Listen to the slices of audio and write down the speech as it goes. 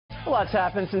A lot's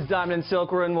happened since Diamond and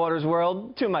Silk were in Waters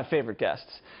World. Two of my favorite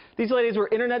guests. These ladies were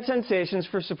internet sensations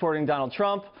for supporting Donald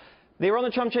Trump. They were on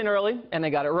the Trump train early, and they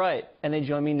got it right. And they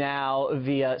join me now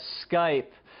via Skype.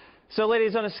 So,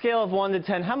 ladies, on a scale of 1 to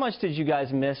 10, how much did you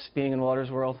guys miss being in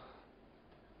Waters World?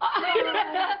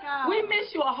 We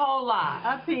miss you a whole lot.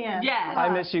 A 10. Yes. I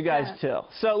miss you guys, too.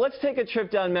 So let's take a trip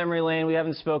down memory lane. We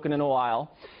haven't spoken in a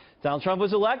while. Donald Trump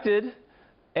was elected.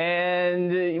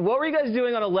 And what were you guys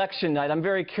doing on election night? I'm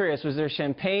very curious. Was there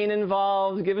champagne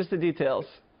involved? Give us the details.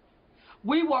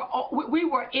 We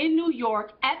were in New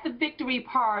York at the victory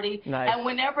party, nice. And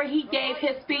whenever he gave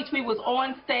his speech, we was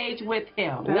on stage with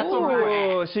him. That's Ooh, where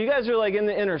we were at. So you guys are like in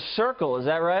the inner circle, is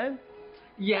that right?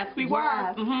 Yes, we were.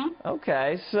 Yes. Mm-hmm.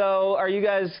 Okay, so are you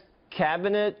guys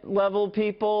cabinet level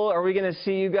people? Are we going to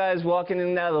see you guys walking in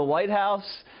and out of the White House,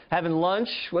 having lunch?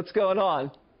 What's going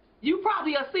on? You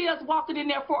probably will see us walking in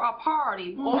there for a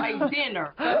party or a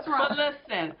dinner. That's right. But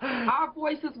listen, our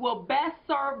voices will best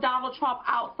serve Donald Trump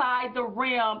outside the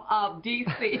rim of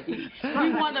D.C.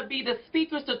 We want to be the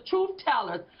speakers, the truth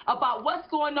tellers about what's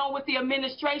going on with the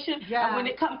administration. Yeah. And when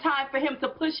it comes time for him to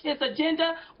push his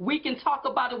agenda, we can talk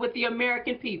about it with the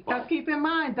American people. Because keep in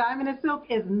mind, Diamond and Silk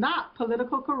is not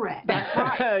politically correct. That's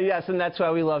right. Yes, and that's why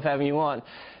we love having you on.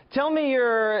 Tell me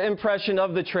your impression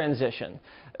of the transition.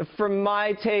 From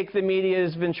my take, the media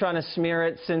has been trying to smear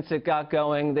it since it got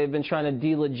going. They've been trying to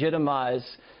delegitimize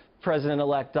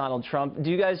President-elect Donald Trump. Do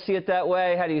you guys see it that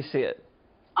way? How do you see it?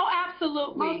 Oh,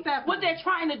 absolutely. Most definitely. What they're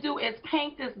trying to do is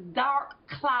paint this dark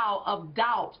cloud of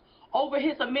doubt over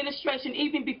his administration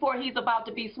even before he's about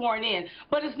to be sworn in.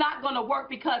 But it's not going to work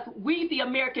because we, the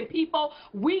American people,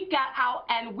 we got out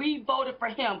and we voted for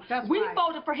him. We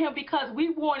voted for him because we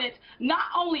wanted not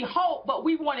only hope, but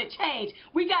we wanted change.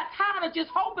 We got tired of just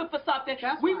hoping for something.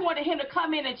 We wanted him to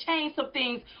come in and change some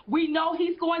things. We know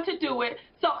he's going to do it.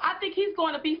 So I think he's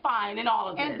going to be fine in all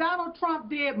of this. And Donald Trump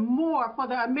did more for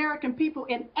the American people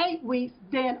in 8 weeks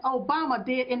than Obama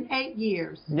did in 8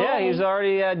 years. Yeah, he's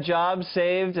already had jobs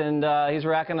saved, and he's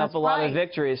racking up a lot of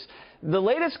victories. The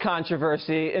latest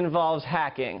controversy involves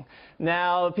hacking.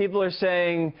 Now, people are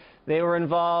saying they were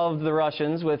involved, the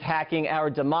Russians, with hacking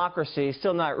our democracy.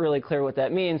 Still not really clear what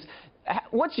that means.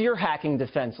 What's your hacking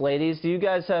defense, ladies? Do you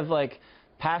guys have, like,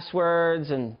 passwords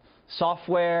and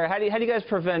software? How do you guys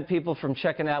prevent people from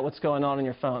checking out what's going on in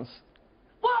your phones?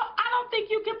 Well, I don't think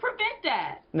you can prevent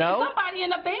that. No? Somebody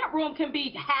in a bedroom can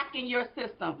be hacking your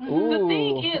system. Ooh. The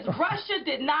thing is, Russia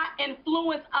did not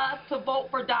influence us to vote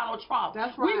for Donald Trump.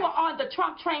 That's right. We were on the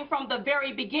Trump train from the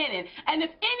very beginning. And if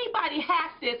anybody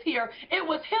hacked this here, it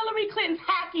was Hillary Clinton's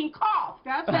hacking cough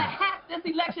that hacked this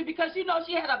election because, you know,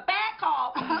 she had a bad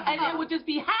cough and it would just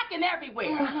be hacking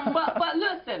everywhere. But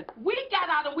listen, we got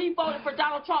out and we voted for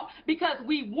Donald Trump because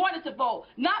we wanted to vote,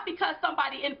 not because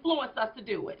somebody influenced us to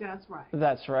do it. That's right.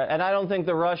 That's right. And I don't think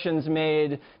the Russians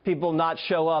made people not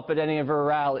show up at any of her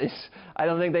rallies. I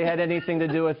don't think they had anything to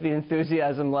do with the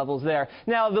enthusiasm levels there.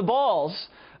 Now, the balls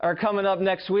are coming up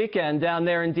next weekend down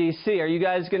there in D.C. Are you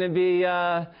guys going to be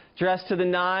dressed to the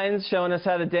nines, showing us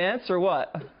how to dance, or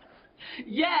what?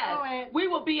 Yes, we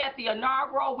will be at the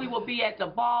inaugural, we will be at the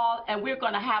ball, and we're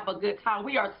going to have a good time.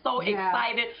 We are so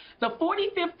excited. The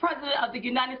 45th President of the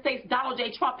United States, Donald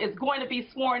J. Trump, is going to be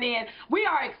sworn in. We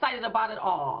are excited about it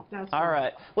all. All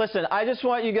right. Listen, I just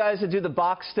want you guys to do the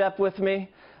box step with me.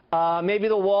 Maybe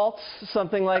the waltz,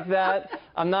 something like that.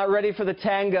 I'm not ready for the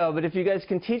tango, but if you guys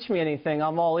can teach me anything,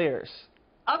 I'm all ears.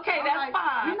 Okay, that's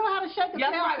fine. We know how to shake the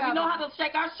That's right. We know how to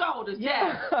shake our shoulders.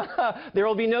 Yes. There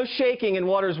will be no shaking in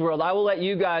Waters World. I will let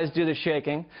you guys do the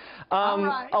shaking.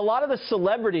 A lot of the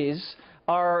celebrities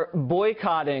are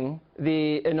boycotting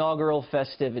the inaugural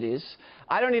festivities.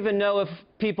 I don't even know if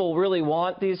people really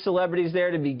want these celebrities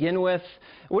there to begin with.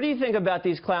 What do you think about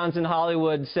these clowns in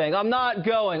Hollywood saying, I'm not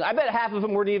going? I bet half of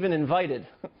them weren't even invited.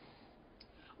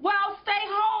 Well, stay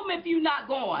home if you're not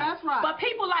going. That's right. But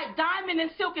people like Diamond and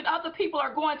Silk and other people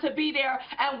are going to be there,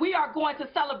 and we are going to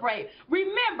celebrate.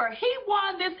 Remember, he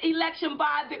won this election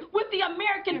with the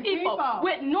American people,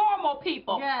 with normal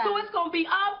people. Yeah. So it's going to be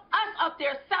us up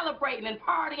there celebrating and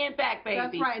partying back, baby.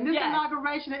 That's right. And this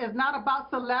inauguration is not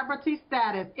about celebrity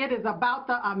status. It is about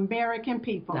the American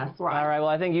people. That's right. All right. Well,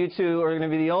 I think you two are going to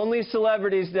be the only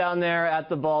celebrities down there at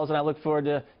the balls, and I look forward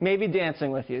to maybe dancing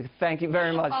with you. Thank you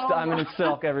very much, Diamond and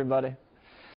Silk, everybody.